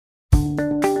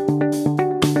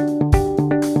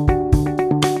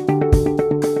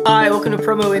Welcome to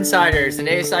Promo Insiders, an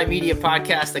ASI media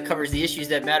podcast that covers the issues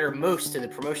that matter most to the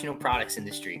promotional products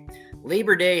industry.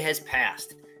 Labor Day has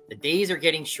passed. The days are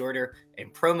getting shorter,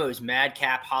 and Promo's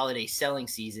madcap holiday selling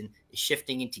season is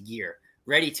shifting into gear,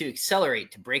 ready to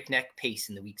accelerate to breakneck pace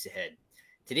in the weeks ahead.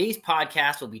 Today's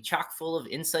podcast will be chock full of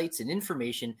insights and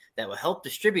information that will help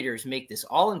distributors make this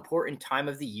all-important time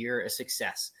of the year a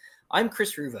success. I'm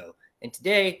Chris Ruvo, and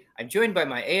today I'm joined by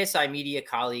my ASI media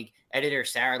colleague, editor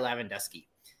Sarah Lavandusky.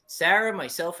 Sarah,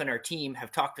 myself, and our team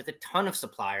have talked with a ton of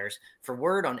suppliers for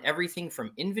word on everything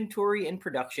from inventory and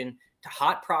production to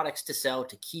hot products to sell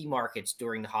to key markets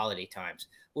during the holiday times.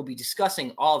 We'll be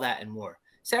discussing all that and more.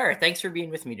 Sarah, thanks for being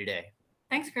with me today.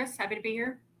 Thanks, Chris. Happy to be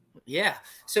here. Yeah.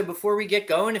 So before we get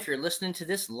going, if you're listening to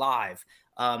this live,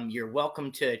 you're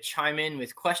welcome to chime in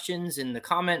with questions in the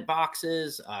comment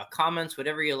boxes, comments,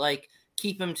 whatever you like.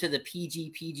 Keep them to the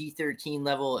PG-13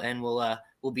 level, and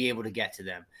we'll be able to get to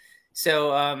them.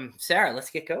 So, Sarah, let's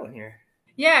get going here.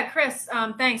 Yeah, Chris,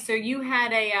 thanks. So you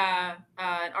had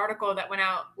an article that went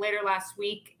out later last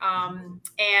week,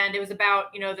 and it was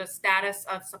about, the status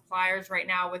of suppliers right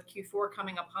now with Q4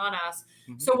 coming upon us.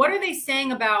 Mm-hmm. So what are they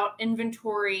saying about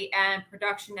inventory and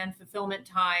production and fulfillment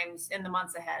times in the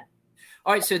months ahead?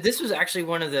 All right, so this was actually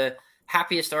one of the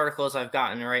happiest articles I've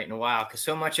gotten in a while, because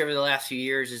so much over the last few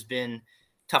years has been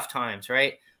tough times,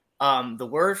 right? The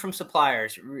word from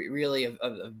suppliers really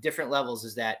of different levels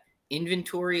is that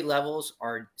inventory levels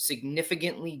are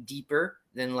significantly deeper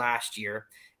than last year,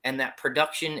 and that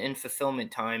production and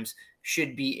fulfillment times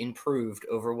should be improved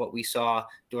over what we saw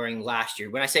during last year.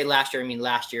 When I say last year, I mean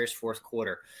last year's fourth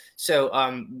quarter. So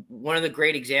one of the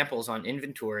great examples on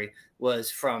inventory was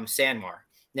from Sanmar.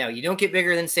 Now, you don't get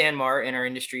bigger than Sanmar in our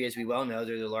industry, as we well know.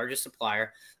 They're the largest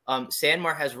supplier.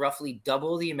 Sanmar has roughly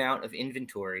double the amount of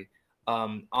inventory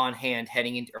on hand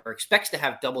heading into, or expects to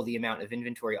have double the amount of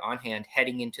inventory on hand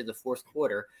heading into the fourth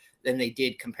quarter than they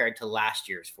did compared to last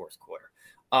year's fourth quarter.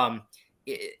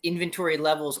 Inventory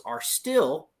levels are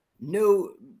still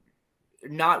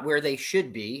not where they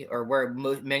should be, or where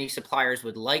many suppliers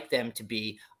would like them to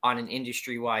be on an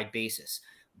industry-wide basis,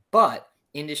 but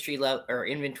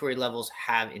inventory levels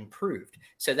have improved.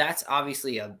 So that's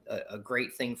obviously a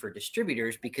great thing for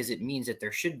distributors, because it means that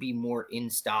there should be more in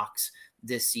stocks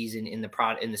this season in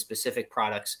the specific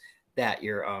products that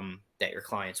your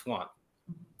clients want.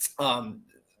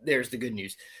 There's the good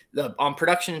news. On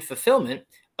production and fulfillment,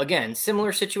 again,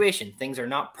 similar situation. Things are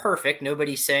not perfect.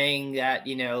 Nobody's saying that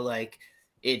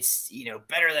it's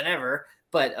better than ever,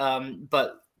 but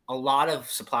a lot of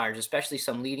suppliers, especially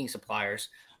some leading suppliers,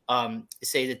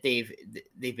 say that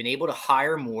they've been able to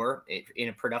hire more in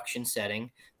a production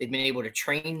setting. They've been able to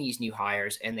train these new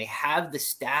hires, and they have the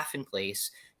staff in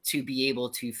place to be able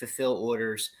to fulfill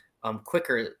orders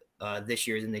quicker this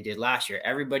year than they did last year.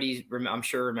 Everybody, I'm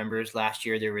sure, remembers last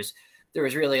year there was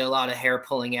really a lot of hair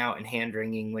pulling out and hand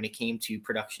wringing when it came to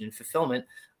production and fulfillment.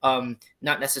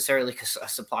 Not necessarily because a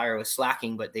supplier was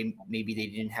slacking, but maybe they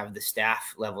didn't have the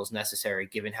staff levels necessary,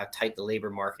 given how tight the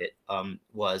labor market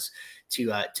was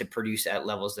to produce at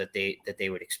levels that they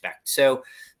would expect. So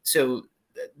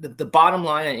the bottom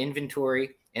line on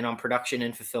inventory and on production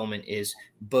and fulfillment is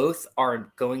both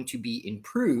are going to be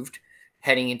improved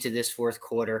heading into this fourth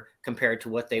quarter compared to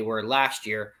what they were last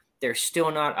year. They're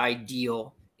still not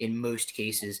ideal in most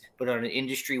cases, but on an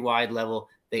industry-wide level,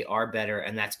 they are better,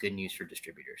 and that's good news for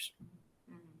distributors.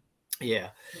 Yeah.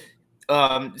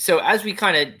 So as we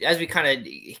kind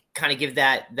of give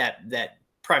that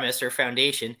premise or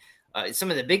foundation,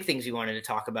 some of the big things we wanted to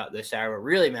talk about this hour, what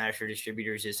really matters for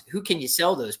distributors is who can you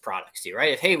sell those products to,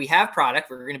 right? If, hey, we have product,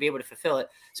 we're going to be able to fulfill it.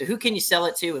 So who can you sell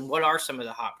it to, and what are some of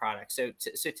the hot products? So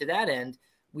to that end,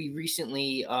 we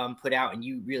recently put out, and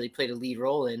you really played a lead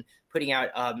role in putting out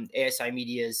ASI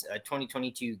Media's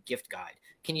 2022 gift guide.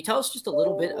 Can you tell us just a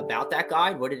little bit about that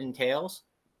guide, what it entails?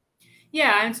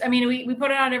 Yeah, I mean, we put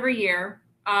it out every year,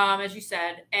 as you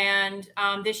said. And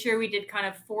this year we did kind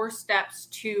of 4 steps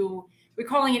to, we're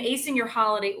calling it acing your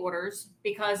holiday orders,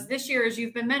 because this year, as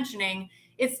you've been mentioning,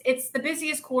 it's the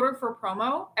busiest quarter for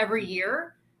promo every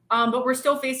year. But we're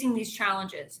still facing these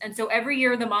challenges. And so every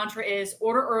year the mantra is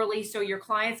order early so your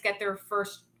clients get their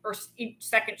first or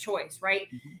second choice, right?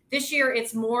 Mm-hmm. This year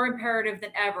it's more imperative than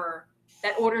ever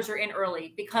that orders are in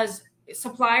early, because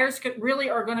suppliers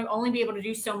are going to only be able to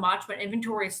do so much when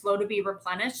inventory is slow to be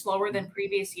replenished, slower than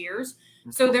previous years.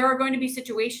 Mm-hmm. So there are going to be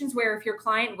situations where if your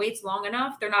client waits long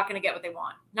enough, they're not going to get what they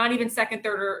want. Not even second,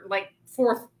 third, or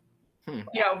fourth,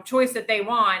 choice that they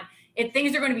want.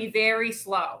 Things are going to be very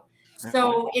slow.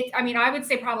 So I would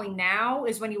say probably now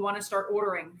is when you want to start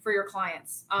ordering for your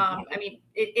clients.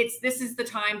 This is the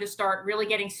time to start really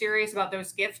getting serious about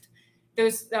those gift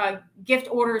gift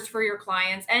orders for your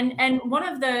clients. And one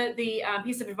of the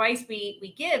piece of advice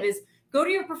we give is go to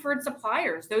your preferred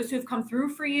suppliers, those who have come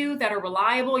through for you that are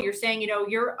reliable. You're saying,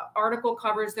 your article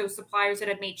covers those suppliers that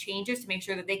have made changes to make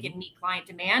sure that they can meet client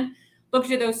demand. Look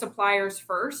to those suppliers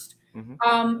first.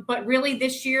 But really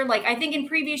this year, like I think in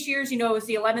previous years, it was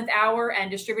the 11th hour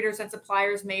and distributors and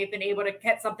suppliers may have been able to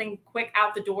get something quick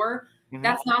out the door.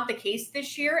 That's not the case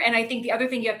this year. And I think the other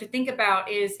thing you have to think about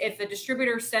is if a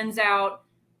distributor sends out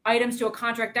items to a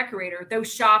contract decorator,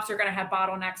 those shops are going to have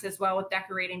bottlenecks as well with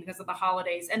decorating because of the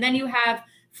holidays. And then you have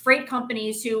freight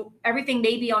companies who everything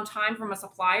may be on time from a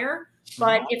supplier,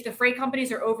 but if the freight companies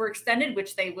are overextended,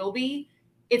 which they will be,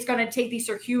 it's going to take these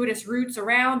circuitous routes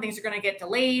around. Things are going to get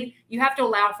delayed. You have to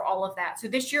allow for all of that. So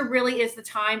this year really is the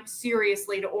time,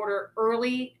 seriously, to order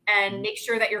early and make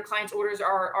sure that your clients' orders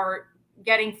are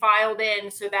getting filed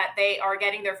in so that they are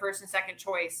getting their first and second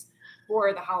choice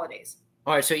for the holidays.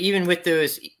 All right. So even with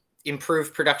those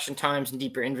improved production times and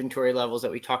deeper inventory levels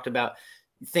that we talked about,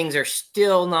 things are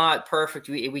still not perfect.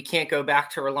 We can't go back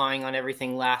to relying on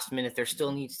everything last minute. There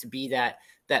still needs to be that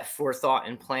forethought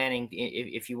and planning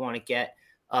if you want to get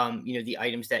the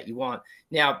items that you want.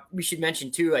 Now, we should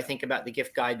mention too, I think, about the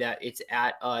gift guide that it's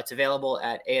available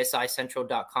at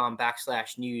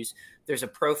asicentral.com/news. There's a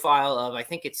profile of, I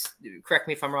think it's, correct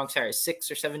me if I'm wrong, Sarah,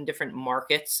 6 or 7 different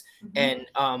markets and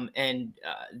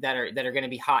that are going to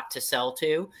be hot to sell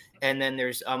to. And then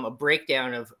there's a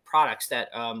breakdown of products that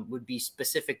would be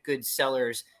specific good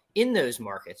sellers in those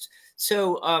markets.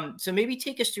 So maybe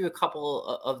take us through a couple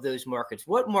of those markets.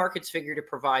 What markets figure to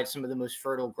provide some of the most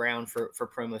fertile ground for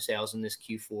promo sales in this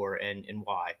Q4 and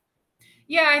why?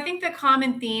 Yeah, I think the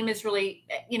common theme is really,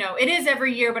 it is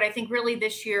every year, but I think really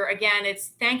this year, again,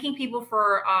 it's thanking people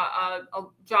for a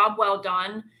job well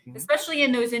done, especially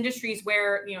in those industries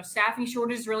where, staffing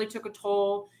shortages really took a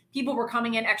toll. People were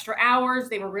coming in extra hours.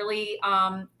 They were really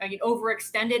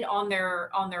overextended on their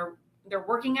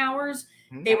working hours.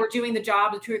 They were doing the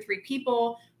job of 2 or 3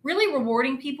 people. Really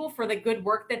rewarding people for the good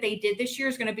work that they did this year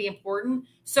is going to be important.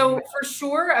 So for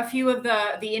sure, a few of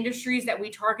the industries that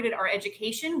we targeted are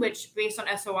education, which based on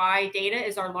SOI data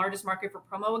is our largest market for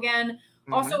promo again.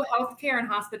 Also healthcare and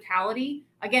hospitality.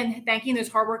 Again, thanking those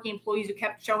hardworking employees who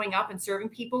kept showing up and serving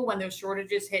people when those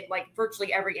shortages hit like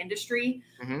virtually every industry.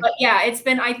 But yeah, it's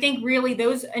been, I think really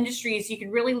those industries, you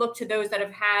can really look to those that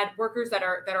have had workers that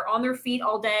are on their feet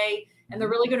all day, and they're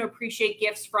really going to appreciate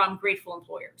gifts from grateful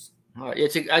employers.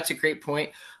 That's a great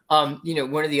point.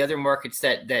 One of the other markets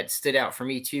that stood out for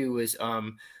me too was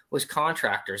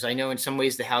contractors. I know in some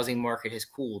ways the housing market has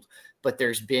cooled, but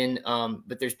there's been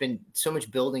so much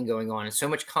building going on and so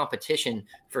much competition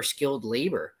for skilled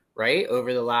labor, right,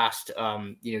 over the last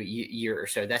year or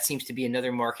so. That seems to be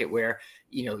another market where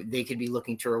they could be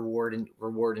looking to reward and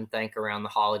thank around the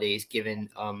holidays, given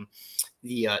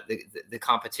the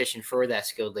competition for that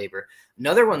skilled labor.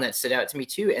 Another one that stood out to me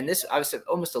too, and this I was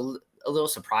almost a little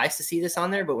surprised to see this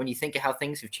on there, but when you think of how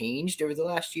things have changed over the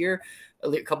last year,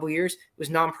 a couple of years, was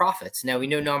nonprofits. Now we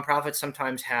know nonprofits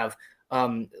sometimes have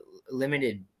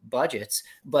limited budgets,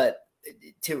 but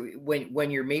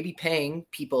when you're maybe paying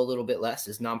people a little bit less,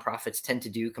 as nonprofits tend to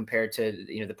do compared to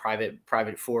the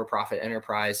private for-profit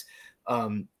enterprises,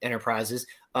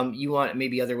 you want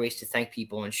maybe other ways to thank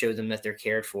people and show them that they're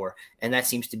cared for, and that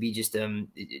seems to be just a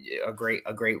great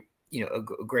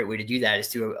way to do that is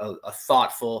through a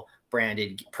thoughtful,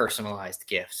 branded, personalized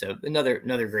gift. So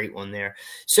another great one there.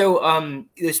 So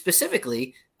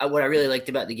specifically, what I really liked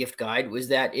about the gift guide was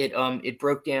that it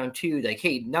broke down to like,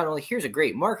 hey, not only here's a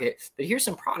great market, but here's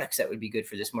some products that would be good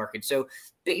for this market. So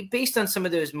based on some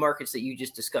of those markets that you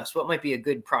just discussed, what might be a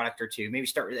good product or two? Maybe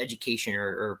start with education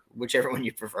or whichever one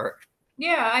you prefer.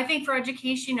 Yeah, I think for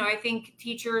education, I think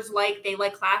teachers like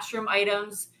classroom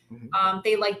items.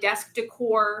 They like desk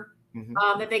decor.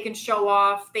 That they can show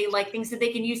off. They like things that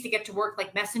they can use to get to work,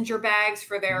 like messenger bags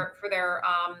for their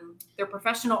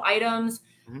professional items.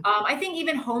 I think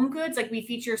even home goods, like we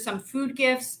feature some food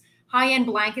gifts, high-end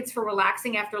blankets for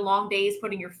relaxing after long days,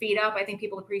 putting your feet up. I think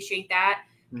people appreciate that.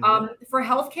 For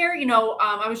healthcare,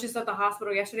 I was just at the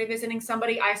hospital yesterday visiting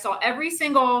somebody. I saw every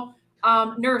single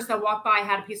nurse that walked by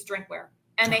had a piece of drinkware.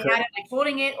 And they had it like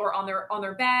holding it or on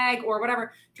their bag or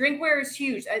whatever. Drinkware is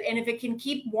huge. And if it can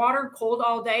keep water cold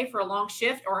all day for a long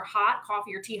shift, or hot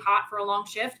coffee or tea hot for a long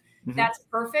shift, that's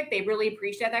perfect. They really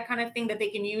appreciate that kind of thing that they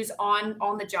can use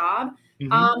on the job.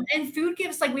 And food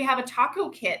gifts, like we have a taco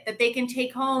kit that they can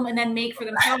take home and then make for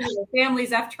themselves and their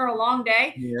families after a long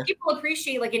day. People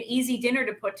appreciate like an easy dinner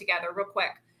to put together real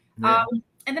quick.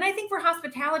 And then I think for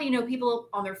hospitality, people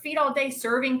on their feet all day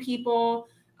serving people,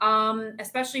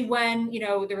 especially when,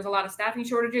 there was a lot of staffing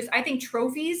shortages. I think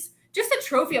trophies just a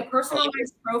trophy, a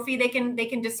personalized trophy they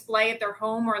can display at their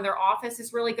home or in their office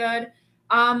is really good.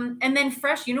 And then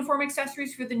fresh uniform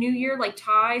accessories for the new year, like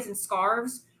ties and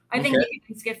scarves. I think make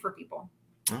a nice gift for people.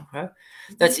 Okay.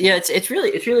 That's it's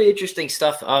really interesting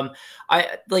stuff.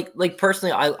 I like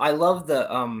personally I love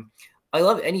I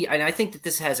love any, and I think that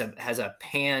this has a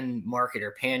pan market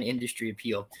or pan industry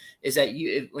appeal, is that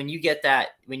when you get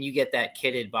that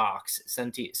kitted box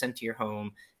sent to your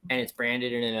home, and it's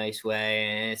branded in a nice way,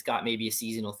 and it's got maybe a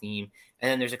seasonal theme,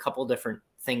 and then there's a couple different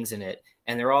things in it,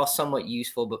 and they're all somewhat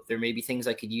useful, but there may be things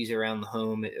I could use around the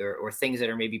home, or things that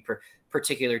are maybe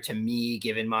particular to me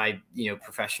given my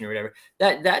profession or whatever.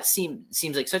 That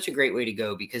seems like such a great way to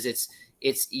go, because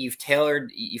you've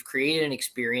created an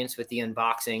experience with the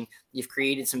unboxing. You've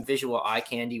created some visual eye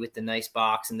candy with the nice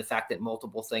box and the fact that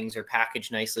multiple things are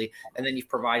packaged nicely. And then you've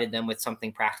provided them with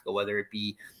something practical, whether it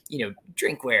be,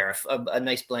 drinkware, a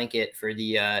nice blanket for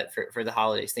the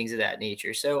holidays, things of that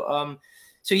nature.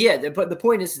 So yeah, but the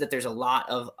point is that there's a lot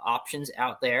of options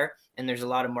out there, and there's a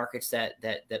lot of markets that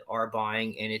are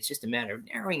buying, and it's just a matter of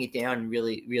narrowing it down and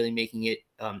really making it,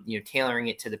 tailoring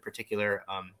it to the particular,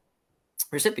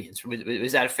 recipients.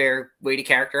 Was that a fair way to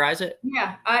characterize it?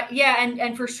 Yeah.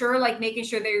 And for sure, like making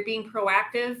sure that you're being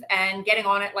proactive and getting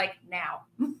on it like now.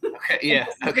 Okay. Yeah.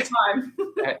 Okay. Time.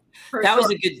 That was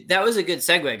a good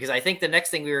segue, because I think the next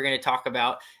thing we were going to talk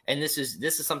about, and this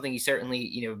is something you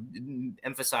certainly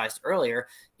emphasized earlier,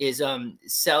 is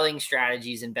selling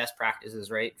strategies and best practices,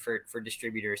 right, for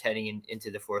distributors heading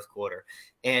into the fourth quarter.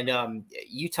 And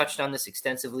you touched on this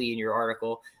extensively in your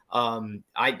article.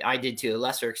 I did to a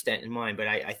lesser extent in mine, but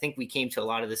I think we came to a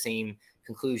lot of the same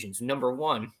conclusions. Number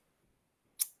one,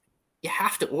 you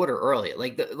have to order early.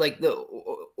 Like the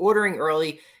ordering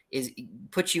early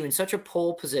puts you in such a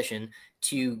pole position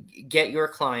to get your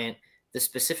client the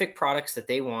specific products that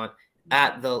they want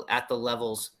at the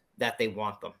levels that they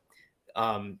want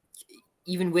them.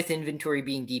 Even with inventory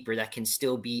being deeper, that can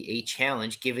still be a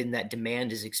challenge, given that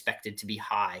demand is expected to be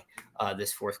high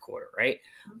this fourth quarter, right?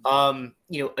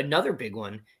 Another big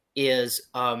one is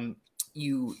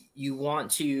you want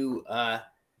to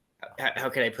how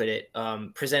can I put it?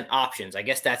 Present options. I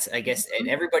guess, and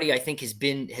everybody I think has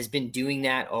been doing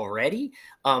that already.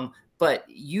 But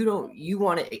you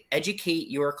want to educate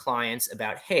your clients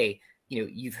about, hey,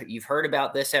 you've heard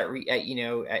about this at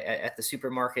the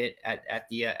supermarket, at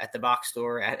the box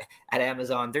store, at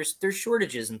Amazon. There's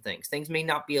shortages and things. Things may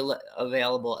not be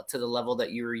available to the level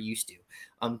that you were used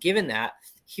to. Given that,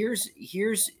 here's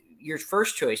your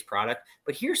first choice product,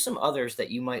 but here's some others that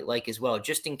you might like as well,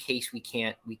 just in case we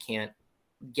can't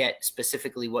get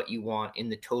specifically what you want in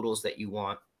the totals that you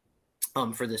want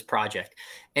for this project.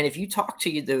 And if you talk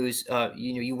to those,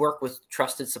 you work with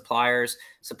trusted suppliers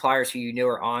who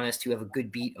are honest, who have a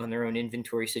good beat on their own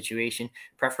inventory situation,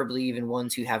 preferably even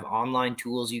ones who have online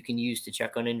tools you can use to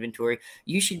check on inventory,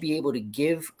 you should be able to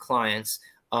give clients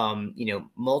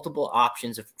multiple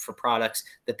options for products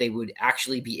that they would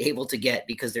actually be able to get,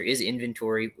 because there is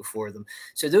inventory for them.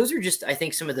 So those are just, I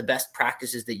think, some of the best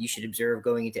practices that you should observe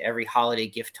going into every holiday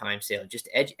gift time sale. Just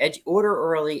order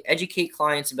early, educate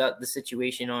clients about the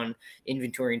situation on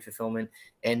inventory and fulfillment,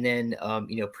 and then,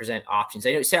 present options.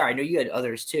 I know, Sarah, I know you had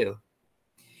others too.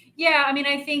 Yeah. I mean,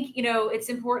 I think, it's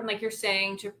important, like you're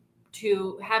saying,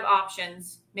 to have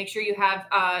options, make sure you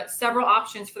have several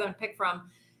options for them to pick from.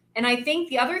 And I think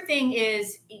the other thing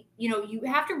is, you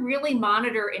have to really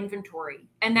monitor inventory.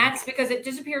 And that's because it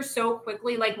disappears so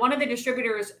quickly. Like one of the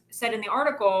distributors said in the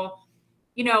article,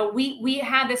 we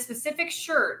had this specific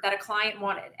shirt that a client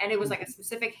wanted, and it was like a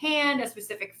specific hand, a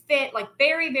specific fit, like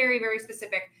very, very, very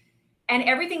specific. And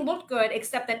everything looked good,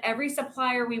 except that every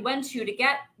supplier we went to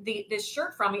get this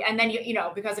shirt from you, and then,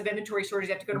 because of inventory shortage,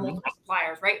 you have to go to multiple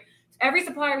suppliers, right? Every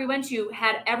supplier we went to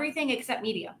had everything except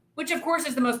medium, which of course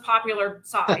is the most popular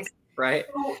size. Right.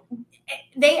 So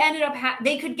they ended up,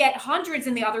 they could get hundreds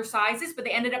in the other sizes, but they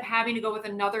ended up having to go with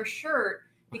another shirt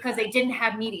because they didn't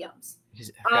have mediums.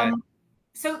 Okay.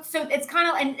 So it's kind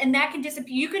of, and that can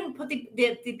disappear. You can put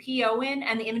the PO in,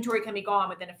 and the inventory can be gone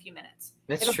within a few minutes.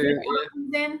 That's true.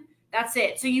 Then that's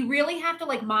it. So you really have to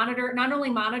not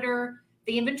only monitor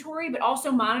the inventory, but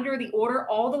also monitor the order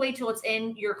all the way till it's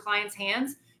in your client's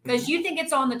hands. Because you think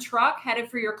it's on the truck headed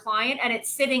for your client, and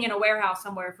it's sitting in a warehouse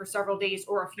somewhere for several days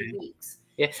or a few weeks.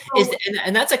 Yeah. So,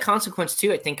 and that's a consequence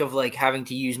too, I think, of like having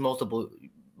to use multiple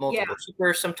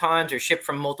shippers sometimes, or ship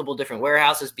from multiple different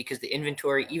warehouses, because the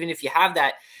inventory, even if you have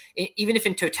that, even if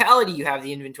in totality you have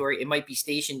the inventory, it might be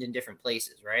stationed in different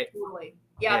places, right? Totally.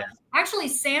 Yeah. Actually,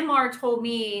 Sanmar told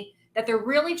me that they're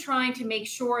really trying to make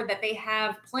sure that they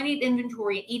have plenty of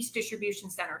inventory at each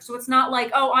distribution center. So it's not like,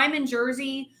 oh, I'm in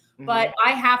Jersey, but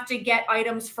I have to get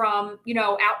items from,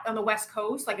 out on the West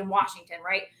Coast, like in Washington,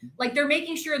 right? Like they're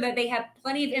making sure that they have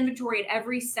plenty of inventory at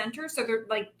every center. So they're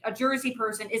like a Jersey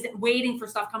person isn't waiting for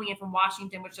stuff coming in from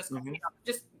Washington, which just,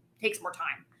 just takes more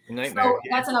time. Nightmare. So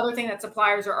that's another thing that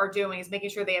suppliers are doing, is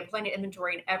making sure they have plenty of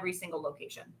inventory in every single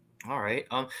location. All right.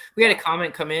 We had a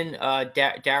comment come in,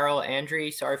 Daryl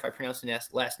Andre. Sorry if I pronounced the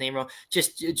last name wrong.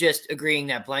 Just agreeing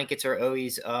that blankets are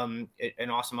always an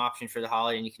awesome option for the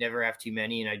holiday, and you can never have too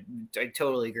many. And I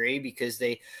totally agree, because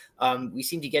we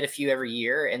seem to get a few every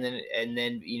year, and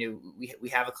then we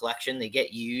have a collection. They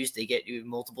get used. They get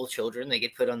multiple children. They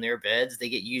get put on their beds. They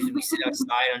get used. We sit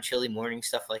outside on chilly mornings,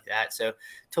 stuff like that. So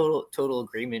total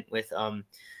agreement with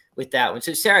that one.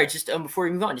 So Sarah, just before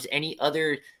we move on, just any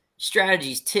other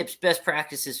strategies, tips, best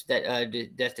practices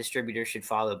that distributors should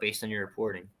follow based on your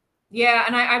reporting? Yeah.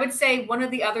 And I would say one of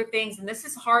the other things, and I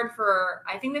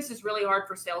think this is really hard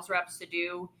for sales reps to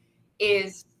do,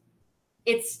 is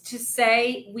it's to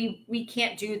say, we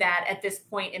can't do that at this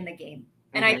point in the game.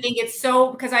 And I think it's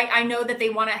because I know that they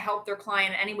want to help their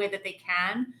client any way that they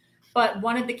can. But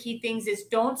one of the key things is,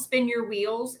 don't spin your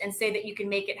wheels and say that you can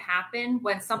make it happen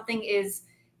when something is,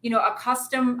 a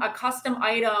custom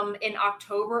item in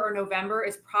October or November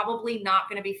is probably not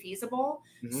going to be feasible.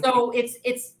 So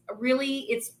it's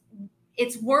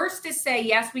worse to say,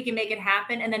 yes, we can make it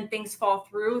happen, and then things fall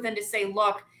through, than to say,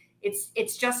 look,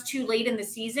 it's just too late in the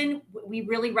season. We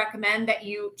really recommend that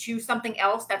you choose something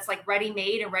else that's like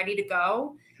ready-made and ready to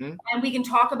go. And we can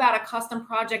talk about a custom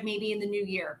project maybe in the new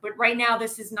year. But right now,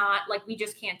 this is not, like, we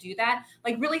just can't do that.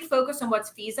 Like, really focus on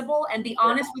what's feasible and be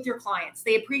honest with your clients.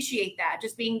 They appreciate that,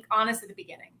 just being honest at the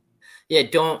beginning.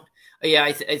 Yeah,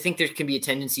 I think there can be a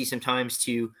tendency sometimes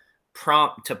to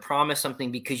promise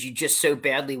something because you just so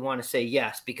badly want to say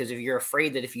yes, because if you're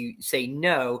afraid that if you say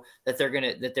no, that they're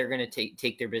gonna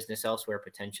take their business elsewhere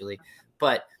potentially.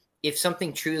 But if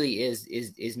something truly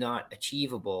is not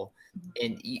achievable,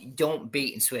 and you don't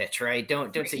bait and switch, right?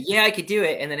 Don't say, yeah, I could do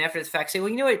it, and then after the fact say, well,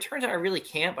 you know what, it turns out I really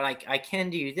can't, but I can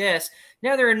do this.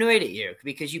 Now they're annoyed at you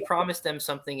because you promised them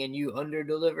something and you under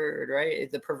delivered, right?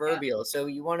 It's the proverbial. So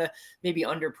you want to maybe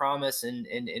under promise and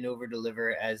over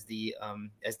deliver, as the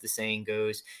saying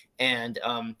goes. And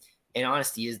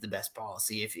honesty is the best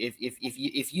policy.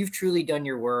 If you've truly done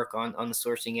your work on the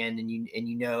sourcing end, and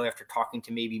you know after talking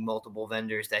to maybe multiple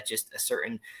vendors that just a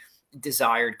certain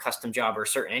desired custom job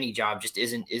or any job just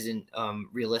isn't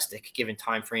realistic given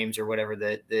timeframes or whatever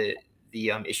the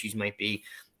issues might be,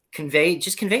 convey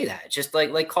that, just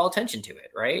like call attention to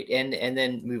it, right? And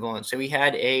then move on. So we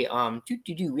had a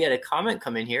comment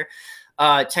come in here.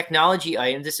 Technology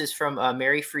item. This is from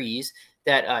Mary Fries,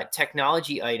 that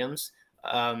technology items,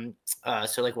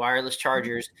 so like wireless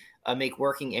chargers, make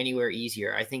working anywhere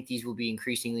easier. I think these will be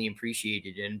increasingly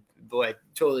appreciated. And boy, I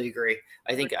totally agree.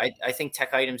 I think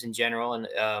tech items in general and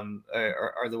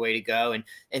are the way to go.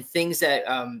 And things that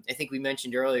I think we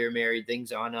mentioned earlier, Mary,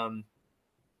 things on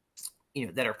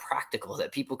that are practical,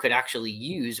 that people could actually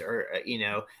use, or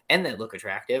and that look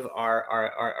attractive,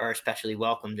 are especially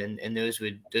welcomed, and those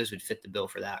would fit the bill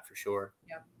for that, for sure.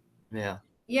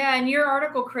 Yeah, in your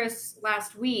article, Chris,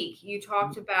 last week, you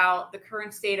talked about the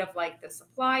current state of like the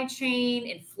supply chain,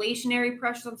 inflationary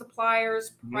pressures on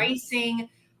suppliers, pricing.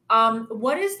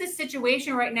 What is the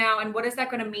situation right now, and what is that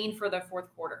going to mean for the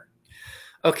fourth quarter?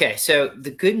 Okay, so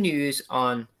the good news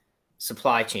on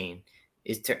supply chain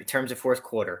is in terms of fourth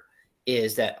quarter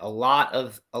is that a lot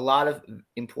of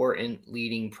important,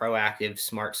 leading, proactive,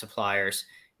 smart suppliers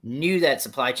knew that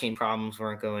supply chain problems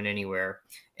weren't going anywhere.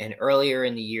 And earlier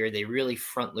in the year, they really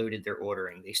front loaded their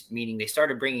ordering, meaning they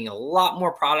started bringing a lot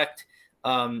more product,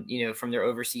 from their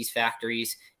overseas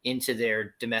factories into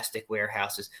their domestic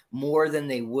warehouses, more than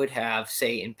they would have,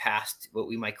 say, in past, what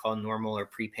we might call normal or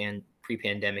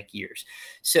pre-pandemic years.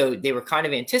 So they were kind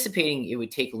of anticipating it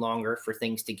would take longer for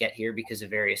things to get here because of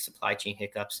various supply chain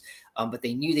hiccups. But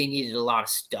they knew they needed a lot of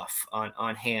stuff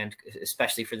on hand,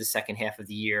 especially for the second half of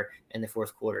the year and the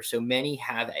fourth quarter. So many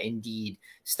have indeed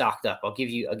stocked up. I'll give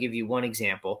you one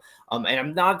example. And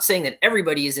I'm not saying that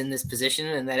everybody is in this position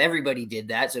and that everybody did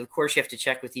that. So of course you have to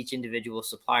check with each individual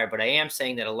supplier, but I am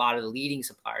saying that a lot of the leading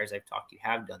suppliers I've talked to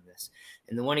have done this.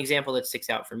 And the one example that sticks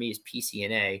out for me is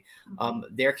PCNA.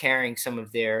 They're carrying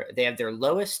they have their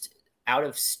lowest out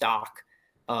of stock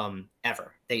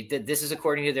ever. This is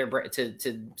according to their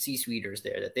to C-suiters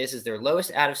there, that this is their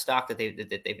lowest out of stock that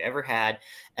they've ever had,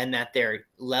 and that their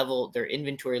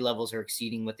inventory levels are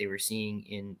exceeding what they were seeing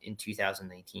in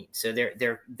 2019. So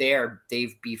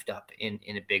they've beefed up in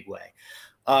a big way.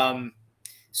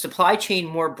 Supply chain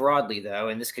more broadly, though,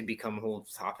 and this could become a whole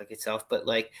topic itself, but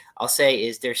like I'll say,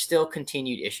 is there's still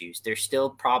continued issues. There's still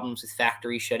problems with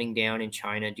factories shutting down in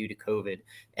China due to COVID,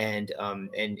 and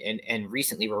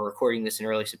recently we're recording this in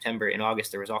early September. In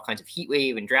August, there was all kinds of heat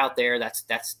wave and drought there. That's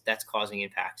causing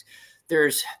impacts.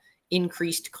 There's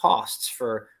increased costs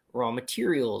for raw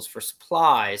materials, for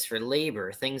supplies, for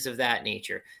labor, things of that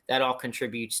nature. That all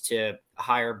contributes to a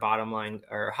higher bottom line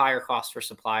or higher costs for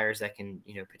suppliers that can,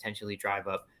 potentially drive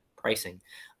up pricing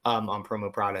on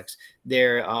promo products.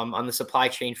 There, on the supply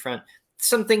chain front,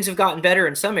 some things have gotten better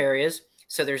in some areas.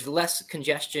 So there's less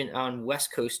congestion on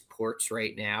West Coast ports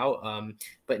right now,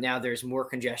 but now there's more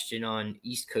congestion on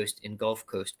East Coast and Gulf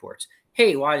Coast ports.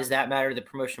 Hey, why does that matter to the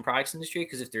promotional products industry?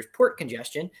 Because if there's port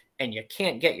congestion and you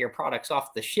can't get your products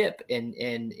off the ship and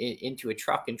into a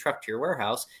truck and truck to your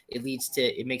warehouse, it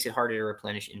makes it harder to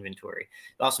replenish inventory.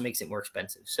 It also makes it more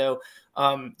expensive. So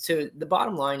the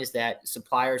bottom line is that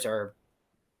suppliers are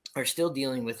still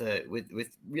dealing with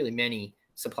really many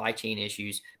supply chain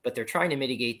issues, but they're trying to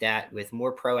mitigate that with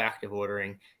more proactive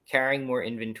ordering, carrying more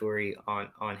inventory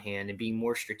on hand, and being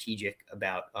more strategic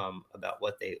about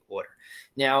what they order.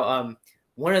 Now,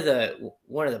 one of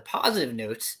the positive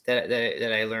notes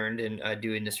that I learned in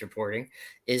doing this reporting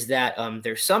is that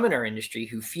there's some in our industry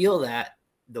who feel that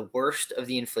the worst of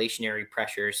the inflationary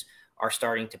pressures are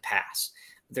starting to pass.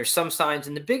 There's some signs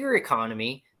in the bigger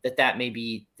economy that may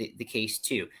be the case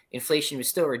too. Inflation was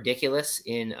still ridiculous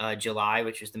in July,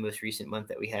 which was the most recent month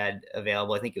that we had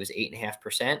available. I think it was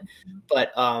 8.5%,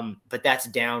 but that's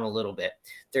down a little bit.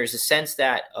 There's a sense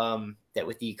that that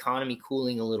with the economy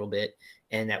cooling a little bit,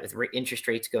 and that with interest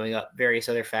rates going up, various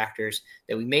other factors,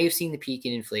 that we may have seen the peak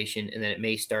in inflation, and that it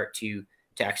may start to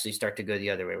actually start to go the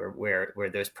other way, where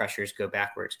those pressures go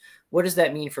backwards. What does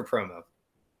that mean for promo?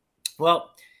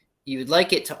 Well, you would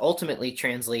like it to ultimately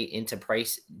translate into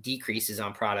price decreases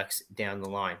on products down the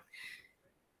line.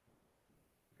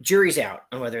 Jury's out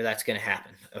on whether that's going to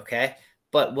happen. Okay.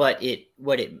 But what it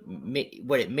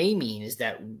may mean is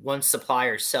that once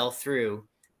suppliers sell through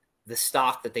the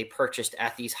stock that they purchased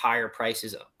at these higher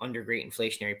prices under great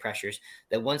inflationary pressures,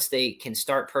 that once they can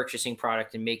start purchasing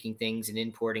product and making things and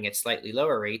importing at slightly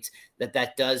lower rates,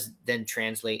 that does then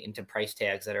translate into price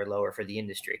tags that are lower for the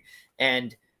industry.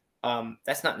 And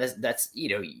that's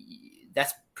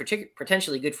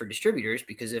potentially good for distributors,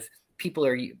 because if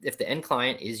the end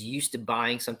client is used to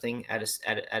buying something at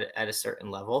a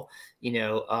certain level,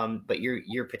 but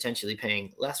you're potentially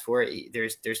paying less for it,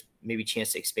 there's maybe a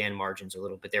chance to expand margins a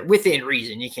little bit there within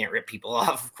reason. You can't rip people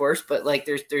off, of course, but like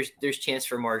there's chance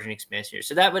for margin expansion here.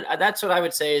 So that's what I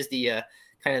would say is the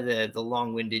kind of the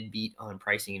long-winded beat on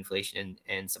pricing, inflation,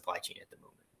 and supply chain at the moment.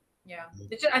 Yeah,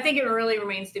 I think it really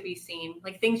remains to be seen.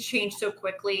 Like, things change so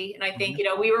quickly. And I think,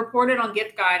 we reported on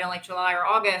Gift Guide in like July or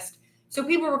August. So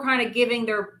people were kind of giving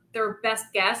their best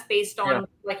guess based on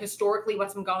like historically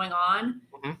what's been going on.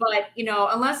 Mm-hmm. But,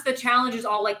 unless the challenges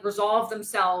all like resolve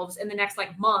themselves in the next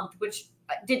like month, which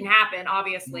didn't happen,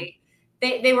 obviously,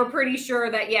 they were pretty sure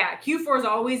that, Q4 is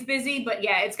always busy, but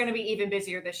it's going to be even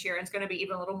busier this year. And it's going to be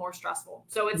even a little more stressful.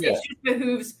 So it just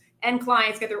behooves and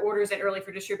clients get their orders in early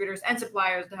for distributors and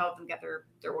suppliers to help them get their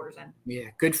orders in. Yeah.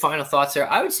 Good final thoughts there.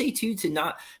 I would say too,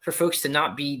 for folks to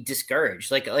not be discouraged.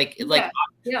 Listen,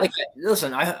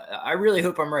 I really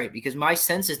hope I'm right, because my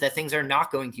sense is that things are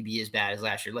not going to be as bad as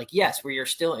last year. Like, yes, we are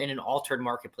still in an altered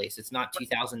marketplace. It's not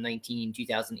 2019,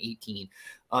 2018.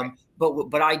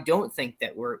 But I don't think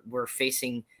that we're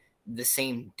facing the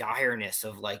same direness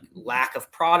of like lack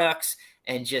of products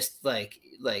and just like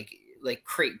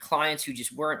create clients who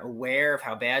just weren't aware of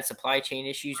how bad supply chain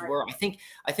issues were. I think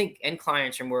end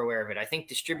clients are more aware of it. I think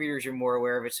distributors are more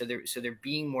aware of it. So they're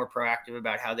being more proactive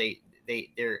about how they're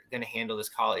going to handle this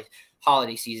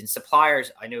holiday season.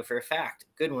 Suppliers, I know for a fact,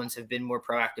 good ones, have been more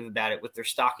proactive about it with their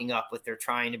stocking up, with their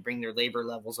trying to bring their labor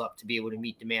levels up to be able to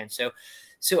meet demand. So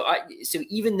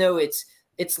even though it's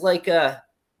like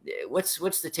what's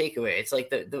the takeaway? It's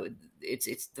like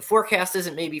it's the forecast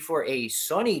isn't maybe for a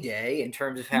sunny day in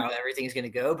terms of how everything's going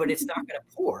to go, but it's not going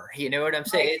to pour. You know what I'm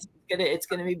saying? It's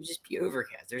going to maybe just be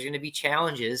overcast. There's going to be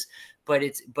challenges, but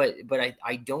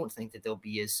I don't think that they'll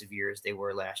be as severe as they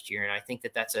were last year. And I think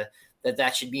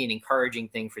that should be an encouraging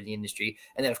thing for the industry.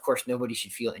 And then of course nobody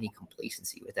should feel any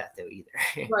complacency with that though either.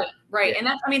 Right. Yeah.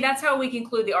 And that's how we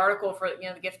conclude the article for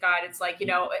the Gift Guide. It's like,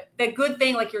 the good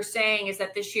thing, like you're saying, is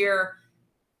that this year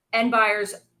end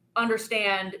buyers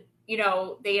understand,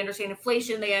 they understand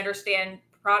inflation, they understand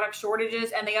product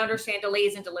shortages, and they understand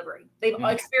delays in delivery. They've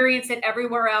experienced it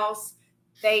everywhere else.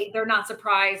 They're not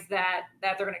surprised that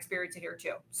they're going to experience it here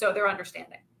too. So they're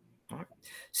understanding.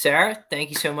 Sarah, thank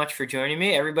you so much for joining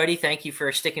me. Everybody, thank you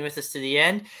for sticking with us to the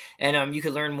end. And you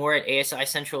can learn more at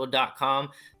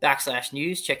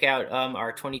asicentral.com/news. Check out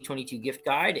our 2022 gift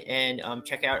guide and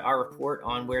check out our report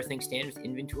on where things stand with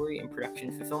inventory and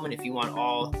production fulfillment if you want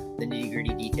all the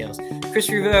nitty-gritty details. Chris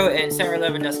Ruvo and Sarah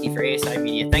Lewandowski for ASI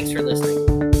Media. Thanks for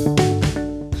listening.